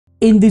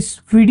In this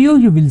video,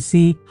 you will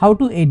see how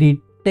to edit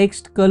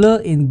text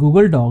color in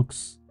Google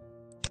Docs.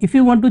 If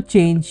you want to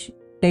change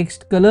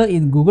text color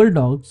in Google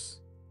Docs,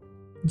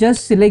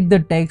 just select the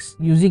text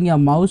using a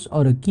mouse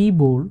or a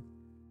keyboard.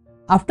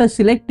 After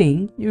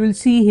selecting, you will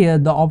see here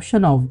the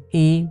option of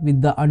A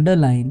with the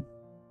underline.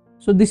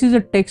 So this is a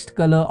text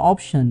color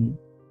option.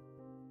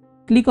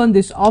 Click on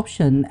this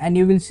option and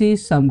you will see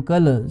some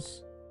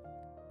colors.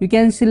 You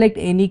can select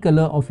any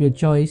color of your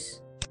choice.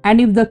 And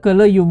if the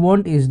color you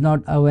want is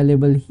not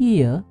available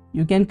here,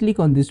 you can click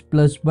on this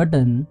plus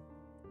button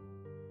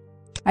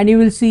and you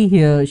will see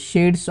here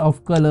shades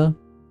of color.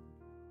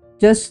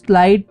 Just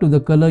slide to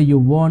the color you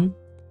want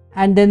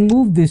and then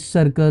move this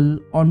circle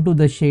onto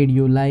the shade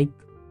you like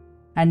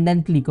and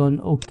then click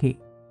on OK.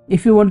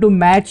 If you want to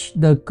match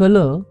the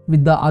color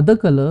with the other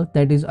color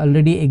that is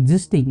already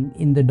existing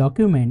in the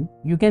document,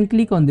 you can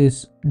click on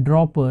this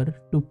dropper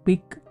to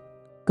pick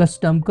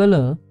custom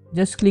color.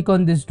 Just click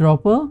on this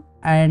dropper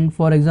and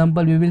for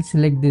example we will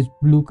select this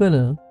blue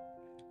color.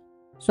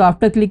 So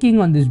after clicking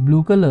on this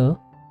blue color,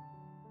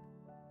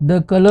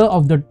 the color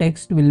of the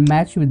text will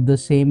match with the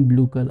same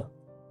blue color.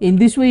 In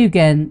this way you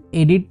can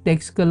edit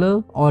text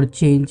color or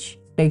change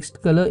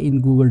text color in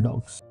Google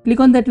Docs.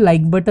 Click on that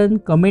like button,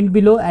 comment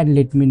below and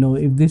let me know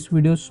if this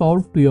video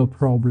solved to your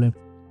problem.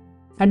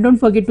 And don't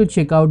forget to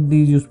check out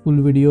these useful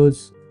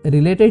videos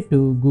related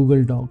to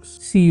Google Docs.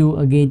 See you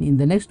again in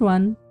the next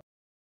one.